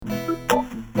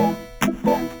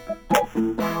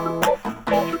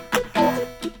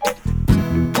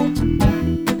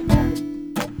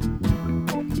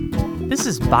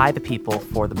by the people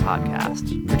for the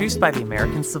podcast, produced by the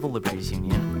American Civil Liberties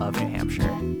Union of New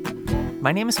Hampshire.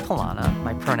 My name is Polana.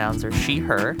 My pronouns are she,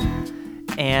 her.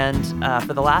 And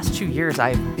for the last 2 years,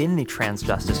 I've been the trans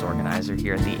justice organizer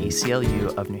here at the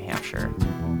ACLU of New Hampshire.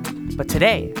 But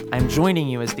today, I'm joining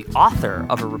you as the author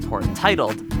of a report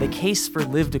titled The Case for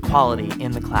Lived Equality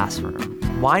in the Classroom: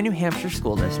 Why New Hampshire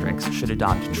School Districts Should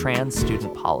Adopt Trans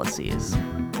Student Policies.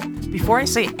 Before I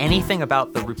say anything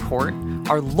about the report,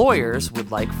 our lawyers would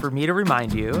like for me to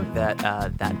remind you that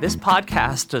this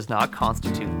podcast does not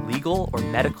constitute legal or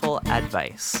medical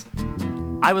advice.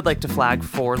 I would like to flag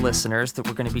for listeners that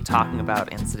we're going to be talking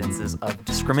about incidences of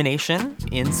discrimination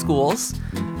in schools.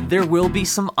 There will be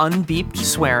some unbeeped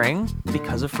swearing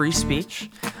because of free speech.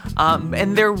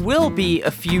 And there will be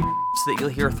a few that you'll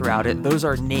hear throughout it. Those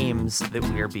are names that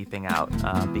we are beeping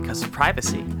out because of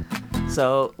privacy.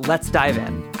 So let's dive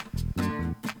in.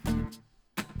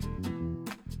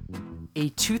 A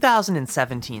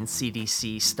 2017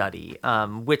 CDC study,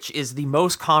 which is the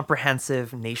most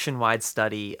comprehensive nationwide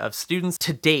study of students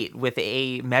to date with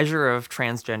a measure of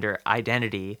transgender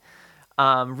identity,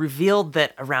 revealed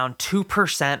that around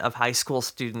 2% of high school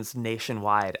students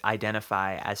nationwide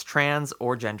identify as trans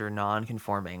or gender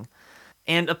non-conforming.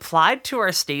 And applied to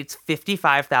our state's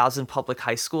 55,000 public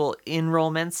high school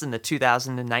enrollments in the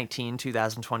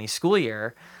 2019-2020 school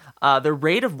year, the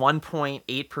rate of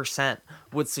 1.8%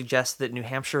 would suggest that New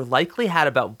Hampshire likely had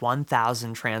about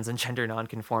 1,000 trans and gender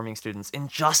nonconforming students in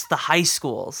just the high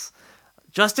schools.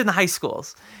 Just in the high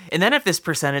schools. And then if this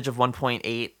percentage of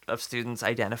 1.8 of students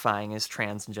identifying as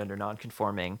trans and gender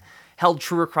nonconforming held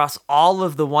true across all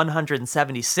of the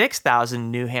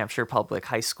 176,000 New Hampshire public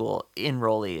high school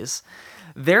enrollees,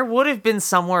 there would have been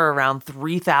somewhere around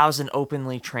 3,000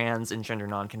 openly trans and gender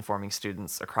nonconforming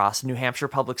students across New Hampshire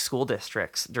public school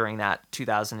districts during that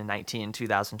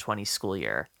 2019-2020 school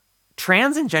year.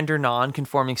 Trans and gender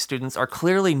nonconforming students are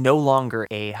clearly no longer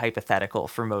a hypothetical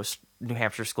for most New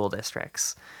Hampshire school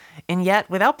districts. And yet,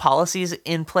 without policies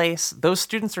in place, those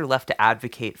students are left to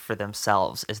advocate for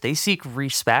themselves as they seek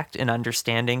respect and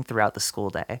understanding throughout the school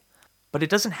day. But it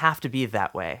doesn't have to be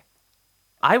that way.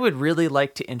 I would really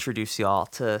like to introduce y'all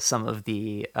to some of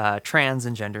the trans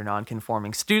and gender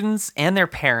nonconforming students and their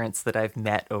parents that I've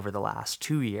met over the last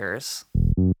 2 years.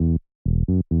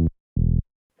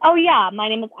 Oh, yeah. My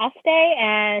name is Este,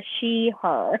 and she,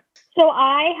 her. So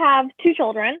I have 2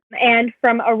 children, and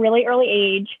from a really early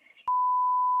age,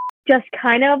 just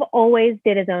kind of always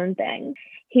did his own thing.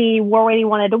 He wore what he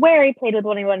wanted to wear. He played with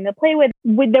what he wanted to play with.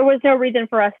 There was no reason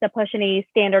for us to push any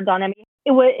standards on him.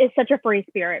 It's such a free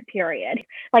spirit, period.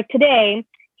 Like today,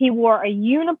 he wore a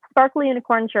sparkly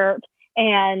unicorn shirt,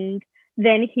 and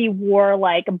then he wore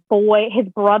his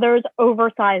brother's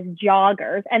oversized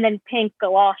joggers and then pink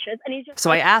galoshes. And he's just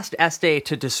So I asked Este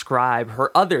to describe her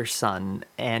other son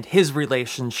and his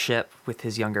relationship with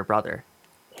his younger brother.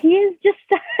 He is just,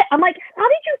 I'm like, how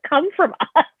did you come from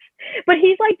us? But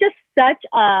he's like just such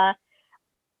a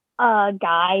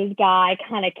guy's guy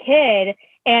kind of kid.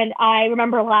 And I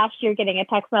remember last year getting a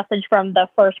text message from the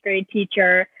first grade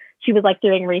teacher. She was like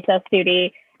doing recess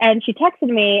duty. And she texted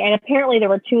me, and apparently there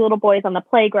were 2 little boys on the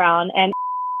playground, and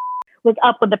was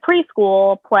up with the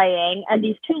preschool playing, and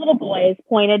these 2 little boys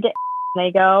pointed to and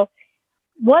they go,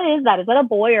 "What is that? Is that a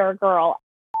boy or a girl?"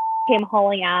 Came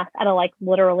hauling ass out of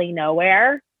literally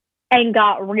nowhere and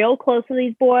got real close to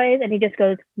these boys, and he just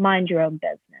goes, "Mind your own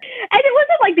business." And it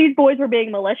wasn't like these boys were being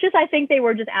malicious. I think they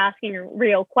were just asking a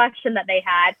real question that they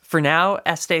had. For now,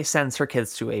 Este sends her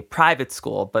kids to a private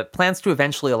school, but plans to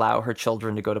eventually allow her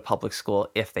children to go to public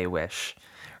school if they wish.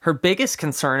 Her biggest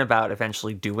concern about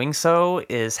eventually doing so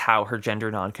is how her gender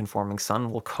nonconforming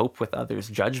son will cope with others'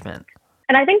 judgment.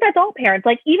 And I think that's all parents.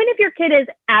 Even if your kid is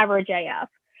average AF,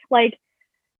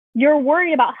 you're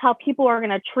worried about how people are going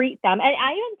to treat them. And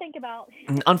I even think about...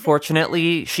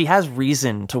 Unfortunately, she has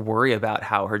reason to worry about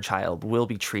how her child will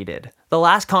be treated. The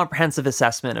last comprehensive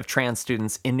assessment of trans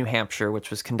students in New Hampshire, which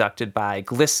was conducted by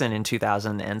GLSEN in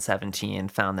 2017,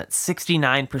 found that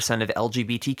 69% of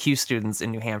LGBTQ students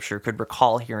in New Hampshire could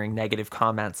recall hearing negative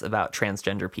comments about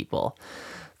transgender people.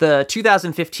 The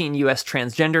 2015 U.S.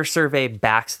 Transgender Survey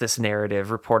backs this narrative,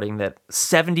 reporting that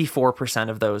 74%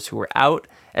 of those who were out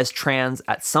as trans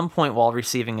at some point while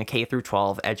receiving a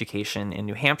K-12 education in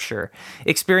New Hampshire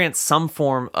experienced some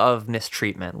form of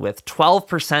mistreatment, with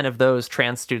 12% of those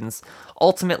trans students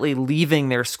ultimately leaving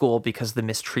their school because the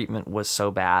mistreatment was so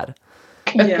bad.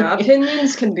 Yeah,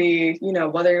 opinions can be,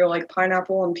 whether you're like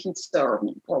pineapple on pizza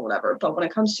or whatever, but when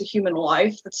it comes to human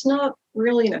life, that's not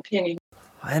really an opinion.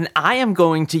 And I am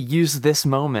going to use this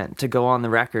moment to go on the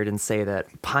record and say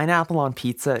that pineapple on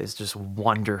pizza is just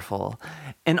wonderful.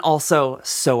 And also,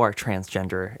 so are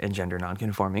transgender and gender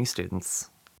nonconforming students.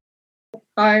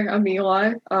 Hi, I'm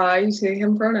Eli. I use he,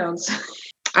 him pronouns.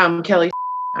 I'm Kelly.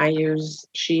 I use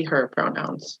she, her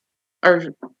pronouns. Or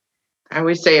I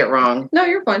always say it wrong. No,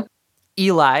 you're fine.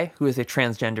 Eli, who is a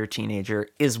transgender teenager,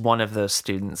 is one of those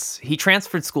students. He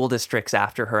transferred school districts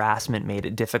after harassment made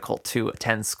it difficult to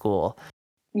attend school.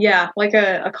 Yeah, like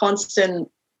a constant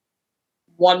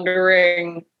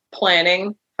wondering,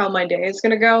 planning how my day is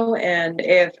going to go. And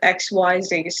if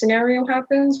XYZ scenario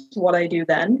happens, what I do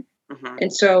then. Mm-hmm.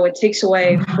 And so it takes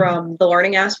away from the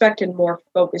learning aspect and more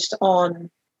focused on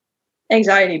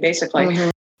anxiety, basically. Mm-hmm.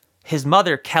 His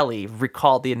mother, Kelly,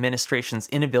 recalled the administration's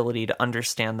inability to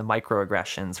understand the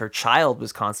microaggressions her child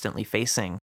was constantly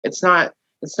facing. It's not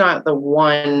the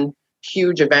one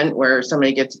huge event where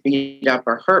somebody gets beat up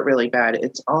or hurt really bad.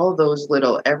 It's all those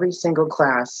little, every single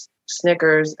class,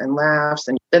 snickers and laughs.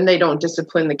 And then they don't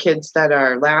discipline the kids that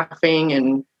are laughing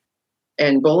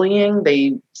and bullying.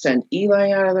 They send Eli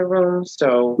out of the room.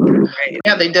 So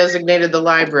yeah, they designated the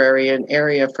library an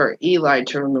area for Eli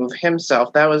to remove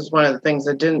himself. That was one of the things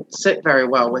that didn't sit very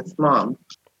well with Mom.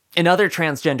 Another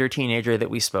transgender teenager that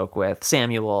we spoke with,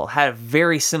 Samuel, had a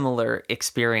very similar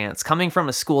experience coming from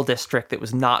a school district that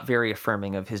was not very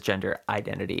affirming of his gender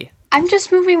identity. I'm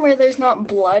just moving where there's not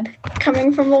blood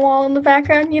coming from the wall in the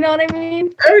background, you know what I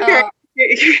mean? Okay.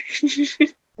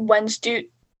 When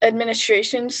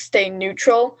administrations stay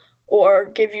neutral or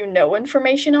give you no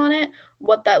information on it,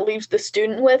 what that leaves the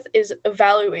student with is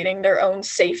evaluating their own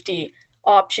safety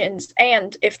options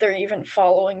and if they're even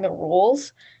following the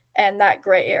rules. And that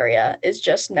gray area is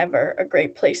just never a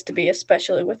great place to be,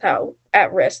 especially with how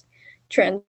at risk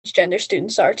transgender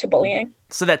students are to bullying.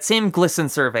 So that same GLSEN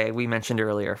survey we mentioned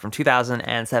earlier from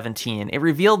 2017, it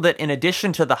revealed that in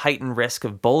addition to the heightened risk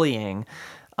of bullying,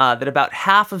 that about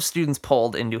half of students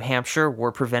polled in New Hampshire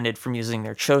were prevented from using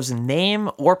their chosen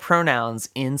name or pronouns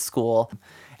in school.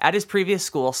 At his previous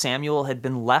school, Samuel had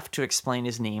been left to explain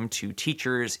his name to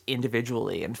teachers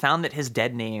individually and found that his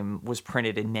dead name was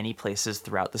printed in many places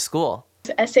throughout the school.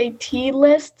 SAT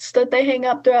lists that they hang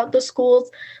up throughout the schools,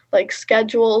 like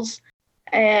schedules,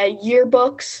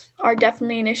 yearbooks are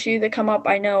definitely an issue that come up.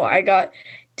 I know I got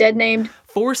dead named.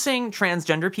 Forcing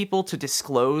transgender people to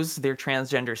disclose their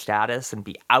transgender status and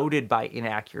be outed by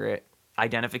inaccurate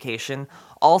identification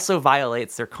also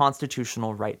violates their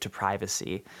constitutional right to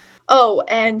privacy. Oh,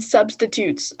 and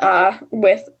substitutes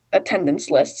with attendance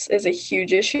lists is a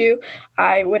huge issue.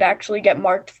 I would actually get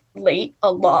marked late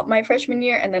a lot my freshman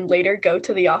year and then later go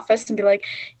to the office and be like,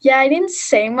 yeah, I didn't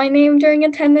say my name during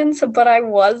attendance, but I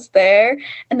was there.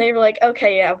 And they were like,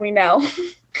 okay, yeah, we know.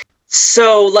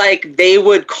 So, like, they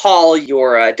would call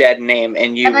your dead name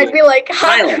and you... And I'd be like,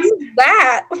 silence. Who's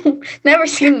that? Never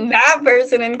seen that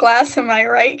person in class, am I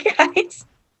right, guys?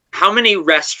 How many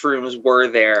restrooms were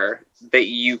there that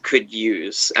you could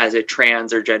use as a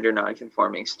trans or gender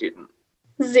nonconforming student?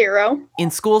 0. In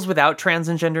schools without trans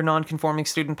and gender nonconforming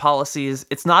student policies,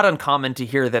 it's not uncommon to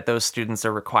hear that those students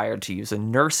are required to use a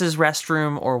nurse's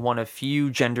restroom or one of few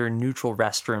gender-neutral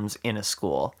restrooms in a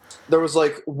school. There was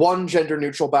like one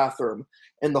gender-neutral bathroom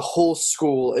in the whole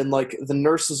school in like the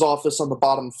nurse's office on the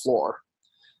bottom floor.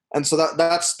 And so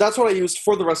that's what I used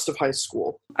for the rest of high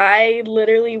school. I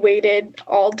literally waited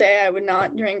all day. I would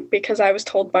not drink because I was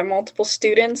told by multiple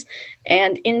students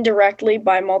and indirectly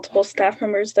by multiple staff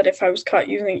members that if I was caught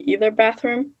using either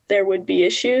bathroom, there would be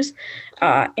issues,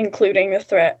 including the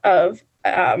threat of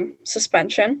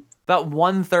suspension. About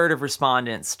 1/3 of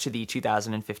respondents to the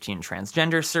 2015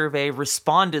 transgender survey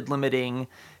responded limiting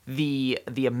the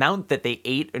amount that they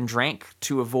ate and drank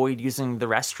to avoid using the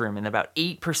restroom, and about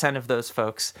 8% of those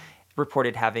folks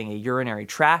reported having a urinary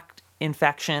tract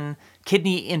infection,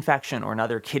 kidney infection, or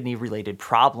another kidney-related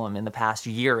problem in the past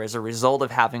year as a result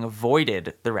of having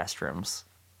avoided the restrooms.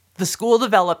 The school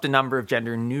developed a number of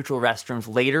gender-neutral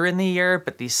restrooms later in the year,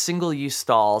 but these single-use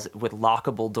stalls with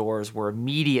lockable doors were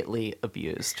immediately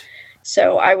abused.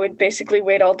 So I would basically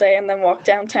wait all day and then walk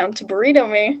downtown to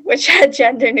Burrito Me, which had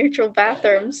gender-neutral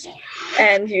bathrooms,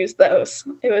 and use those.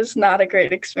 It was not a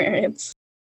great experience.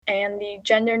 And the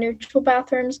gender-neutral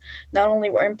bathrooms not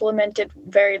only were implemented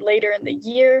very later in the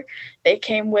year, they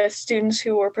came with students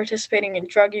who were participating in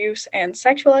drug use and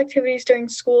sexual activities during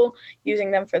school,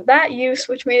 using them for that use,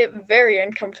 which made it very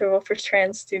uncomfortable for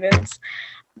trans students.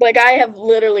 Like, I have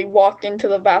literally walked into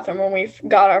the bathroom when we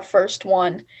got our first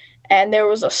one, and there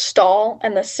was a stall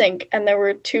and the sink, and there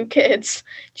were 2 kids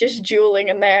just juuling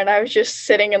in there, and I was just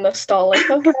sitting in the stall like,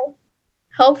 okay,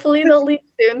 hopefully they'll leave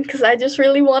soon, because I just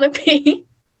really want to pee.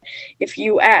 if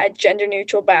you add gender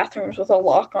neutral bathrooms with a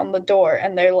lock on the door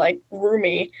and they're like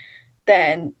roomy,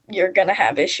 then you're going to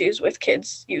have issues with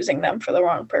kids using them for the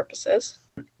wrong purposes.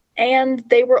 And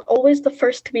they were always the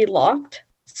first to be locked.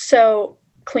 So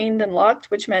cleaned and locked,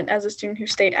 which meant as a student who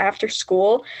stayed after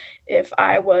school, if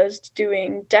I was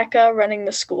doing DECA, running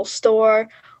the school store,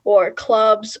 or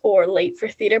clubs, or late for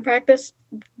theater practice,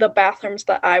 the bathrooms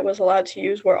that I was allowed to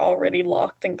use were already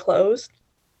locked and closed.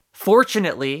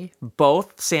 Fortunately,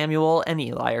 both Samuel and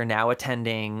Eli are now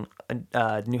attending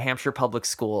New Hampshire public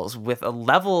schools with a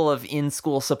level of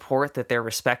in-school support that their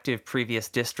respective previous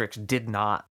districts did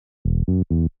not.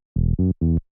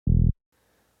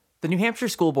 The New Hampshire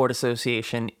School Board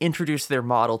Association introduced their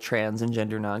model trans and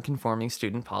gender nonconforming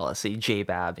student policy,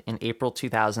 JBAB, in April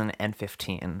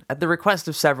 2015, at the request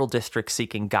of several districts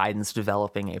seeking guidance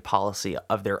developing a policy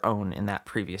of their own in that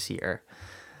previous year.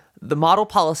 The model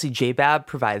policy JBAB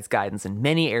provides guidance in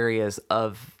many areas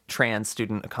of trans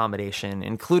student accommodation,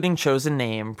 including chosen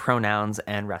name, pronouns,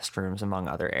 and restrooms, among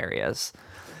other areas.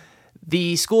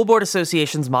 The School Board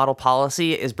Association's model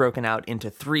policy is broken out into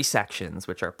 3 sections,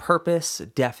 which are purpose,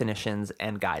 definitions,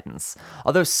 and guidance,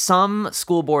 although some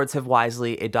school boards have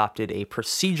wisely adopted a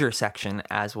procedure section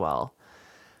as well.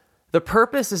 The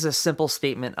purpose is a simple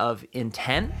statement of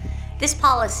intent. This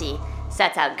policy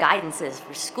sets out guidances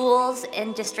for schools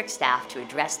and district staff to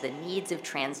address the needs of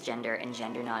transgender and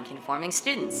gender nonconforming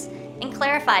students, and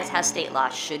clarifies how state law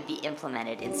should be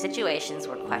implemented in situations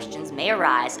where questions may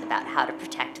arise about how to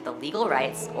protect the legal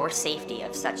rights or safety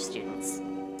of such students.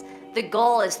 The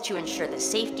goal is to ensure the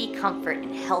safety, comfort,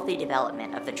 and healthy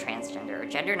development of the transgender or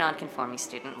gender nonconforming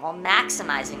student while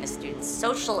maximizing the student's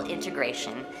social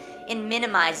integration in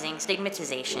minimizing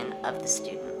stigmatization of the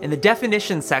student. And the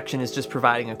definition section is just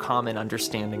providing a common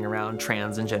understanding around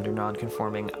trans and gender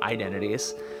nonconforming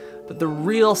identities. But the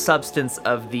real substance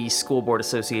of the School Board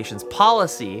Association's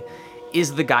policy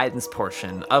is the guidance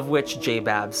portion, of which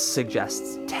JBAB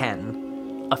suggests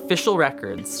 10 official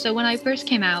records. So when I first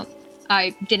came out,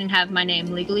 I didn't have my name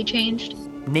legally changed.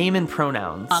 Name and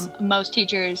pronouns. Most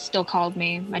teachers still called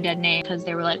me my dead name because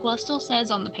they were like, well, it still says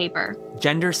on the paper.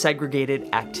 Gender segregated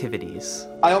activities.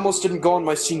 I almost didn't go on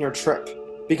my senior trip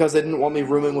because they didn't want me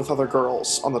rooming with other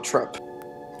girls on the trip.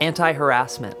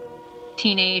 Anti-harassment.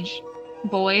 Teenage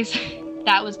boys.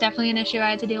 That was definitely an issue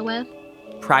I had to deal with.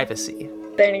 Privacy.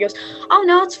 Then he goes, oh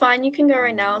no, it's fine, you can go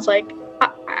right now. It's like,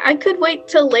 I could wait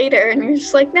till later. And you're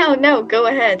just like, no, go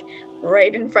ahead.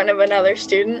 Right in front of another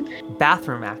student.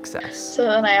 Bathroom access. So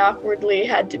then I awkwardly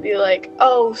had to be like,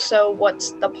 oh, so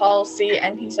what's the policy?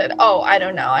 And he said, oh, I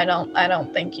don't know. I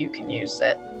don't think you can use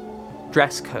it.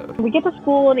 Dress code. We get to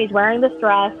school and he's wearing this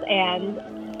dress and...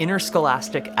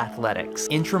 Interscholastic athletics.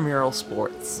 Intramural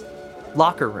sports.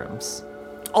 Locker rooms.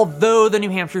 Although the New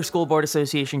Hampshire School Board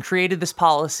Association created this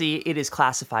policy, it is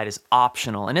classified as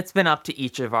optional, and it's been up to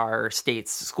each of our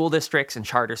state's school districts and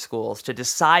charter schools to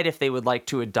decide if they would like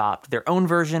to adopt their own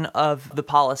version of the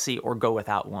policy or go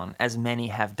without one, as many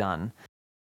have done.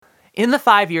 In the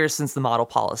 5 years since the model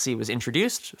policy was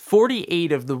introduced,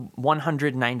 48 of the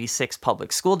 196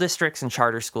 public school districts and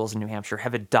charter schools in New Hampshire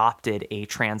have adopted a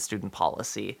trans student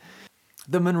policy.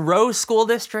 The Monroe School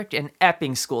District and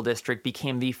Epping School District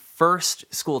became the first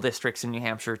school districts in New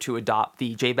Hampshire to adopt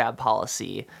the JBAB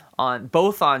policy,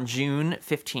 both on June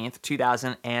 15th,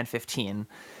 2015.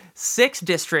 6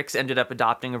 districts ended up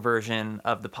adopting a version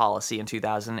of the policy in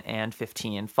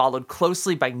 2015, followed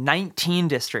closely by 19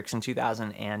 districts in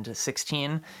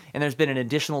 2016, and there's been an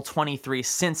additional 23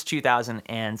 since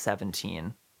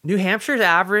 2017. New Hampshire's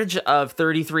average of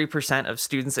 33% of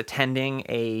students attending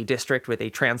a district with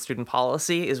a trans student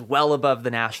policy is well above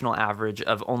the national average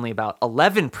of only about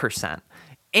 11%.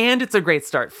 And it's a great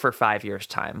start for 5 years'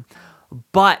 time.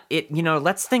 But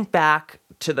let's think back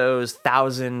to those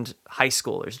 1,000 high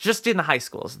schoolers, just in the high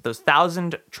schools, those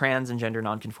 1,000 trans and gender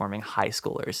nonconforming high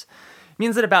schoolers. It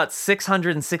means that about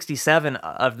 667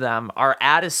 of them are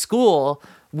at a school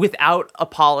without a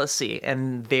policy,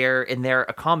 and their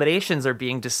accommodations are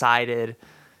being decided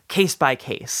case by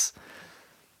case.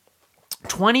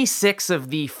 26 of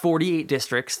the 48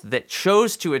 districts that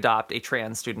chose to adopt a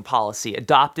trans student policy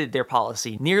adopted their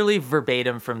policy nearly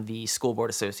verbatim from the School Board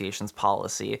Association's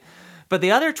policy. But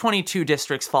the other 22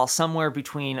 districts fall somewhere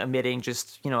between omitting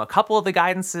just, a couple of the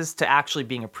guidances to actually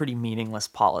being a pretty meaningless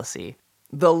policy.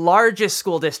 The largest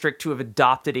school district to have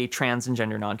adopted a trans and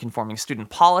gender nonconforming student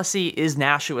policy is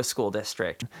Nashua School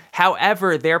District.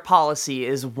 However, their policy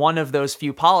is one of those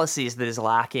few policies that is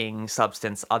lacking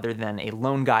substance other than a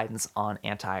lone guidance on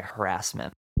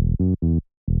anti-harassment.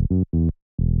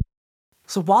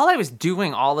 So while I was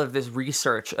doing all of this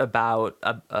research about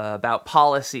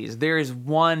policies, there is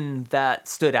one that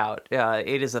stood out.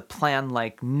 It is a plan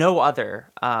like no other,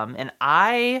 and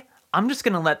I'm just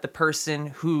going to let the person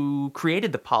who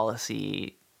created the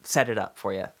policy set it up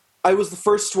for you. I was the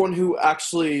first one who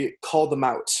actually called them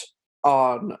out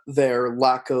on their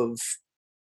lack of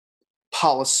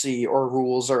policy or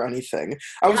rules or anything.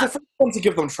 I was the first one to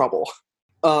give them trouble.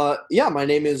 My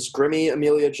name is Grimmy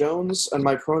Amelia Jones, and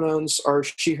my pronouns are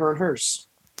she, her, and hers.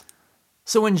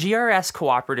 So when GRS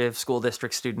Cooperative School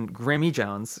District student Grimmy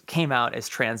Jones came out as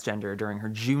transgender during her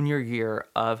junior year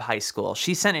of high school,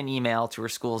 she sent an email to her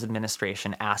school's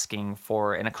administration asking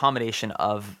for an accommodation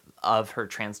of her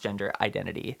transgender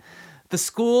identity. The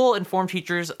school informed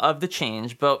teachers of the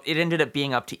change, but it ended up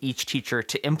being up to each teacher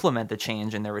to implement the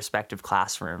change in their respective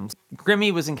classrooms.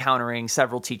 Grimmy was encountering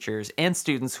several teachers and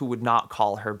students who would not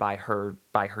call her by her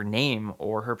name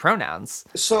or her pronouns.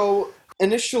 So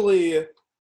initially,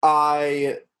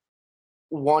 I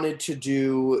wanted to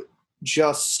do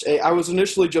I was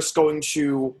initially just going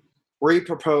to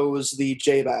repropose the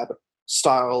JBAB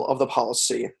style of the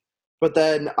policy, but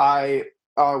then I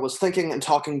was thinking and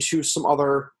talking to some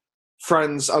other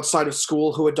friends outside of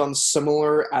school who had done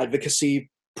similar advocacy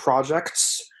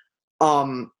projects.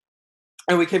 And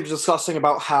we came to discussing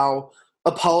about how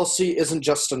a policy isn't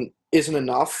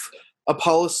enough. A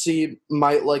policy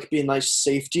might be a nice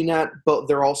safety net, but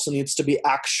there also needs to be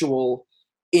actual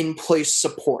in-place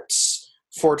supports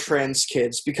for trans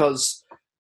kids because,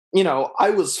 I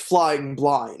was flying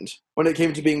blind when it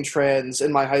came to being trans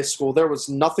in my high school. There was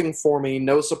nothing for me,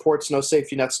 no supports, no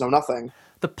safety nets, no nothing.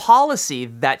 The policy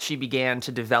that she began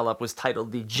to develop was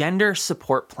titled the Gender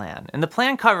Support Plan, and the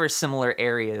plan covers similar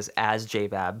areas as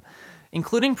JBAB,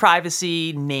 including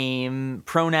privacy, name,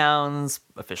 pronouns,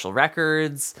 official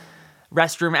records,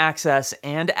 restroom access,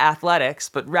 and athletics,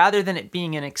 but rather than it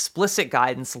being an explicit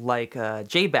guidance like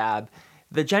JBAB,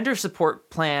 the Gender Support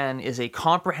Plan is a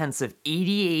comprehensive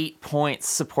 88-point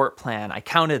support plan. I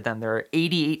counted them. There are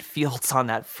 88 fields on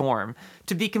that form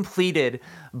to be completed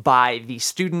by the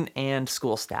student and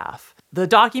school staff. The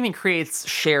document creates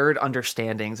shared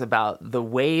understandings about the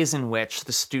ways in which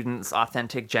the student's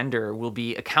authentic gender will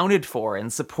be accounted for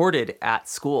and supported at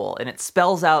school, and it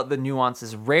spells out the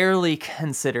nuances rarely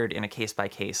considered in a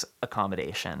case-by-case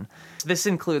accommodation. This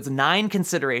includes 9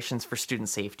 considerations for student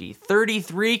safety,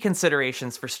 33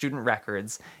 considerations for student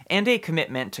records, and a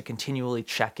commitment to continually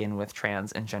check in with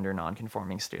trans and gender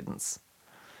nonconforming students.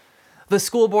 The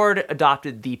school board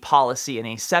adopted the policy in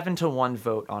a 7-1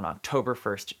 vote on October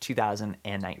 1st,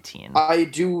 2019. I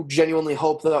do genuinely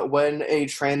hope that when a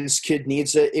trans kid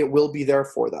needs it, it will be there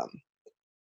for them.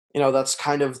 That's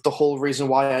kind of the whole reason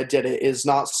why I did it, is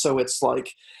not so it's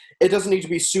it doesn't need to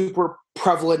be super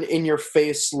prevalent in your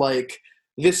face,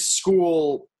 this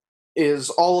school is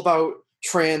all about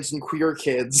trans and queer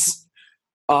kids.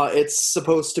 It's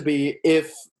supposed to be,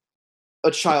 if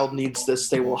a child needs this,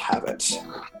 they will have it.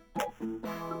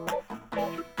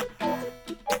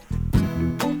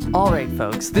 Alright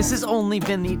folks, this has only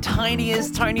been the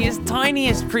tiniest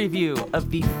preview of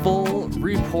the full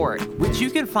report, which you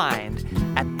can find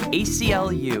at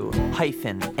aclu-nh.org.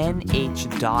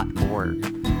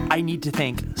 I need to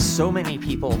thank so many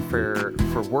people for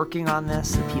working on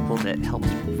this, the people that helped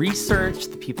research,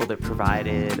 the people that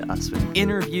provided us with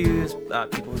interviews,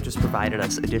 people who just provided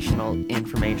us additional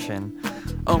information.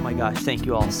 Oh my gosh, thank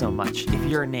you all so much. If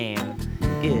your name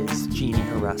is Jeannie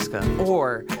Haruska,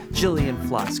 or Jillian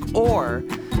Flusk, or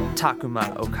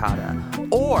Takuma Okada,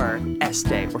 or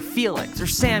Este, or Felix, or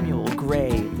Samuel,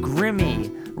 Gray, Grimmy,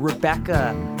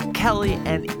 Rebecca, Kelly,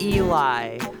 and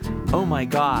Eli. Oh my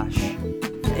gosh.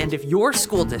 And if your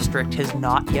school district has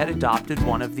not yet adopted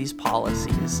one of these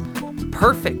policies,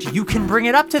 perfect, you can bring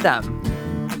it up to them.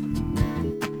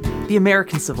 The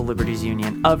American Civil Liberties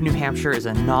Union of New Hampshire is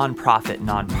a nonprofit,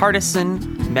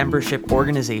 nonpartisan membership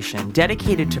organization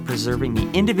dedicated to preserving the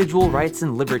individual rights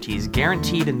and liberties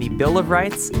guaranteed in the Bill of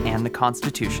Rights and the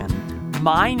Constitution.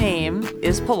 My name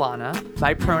is Polana,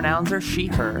 my pronouns are she,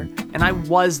 her, and I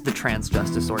was the trans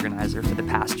justice organizer for the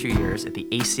past 2 years at the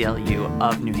ACLU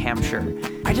of New Hampshire.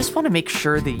 I just want to make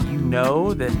sure that you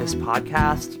know that this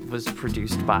podcast was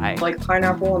produced by...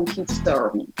 pineapple and pizza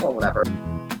or whatever.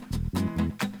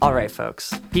 All right,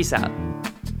 folks. Peace out.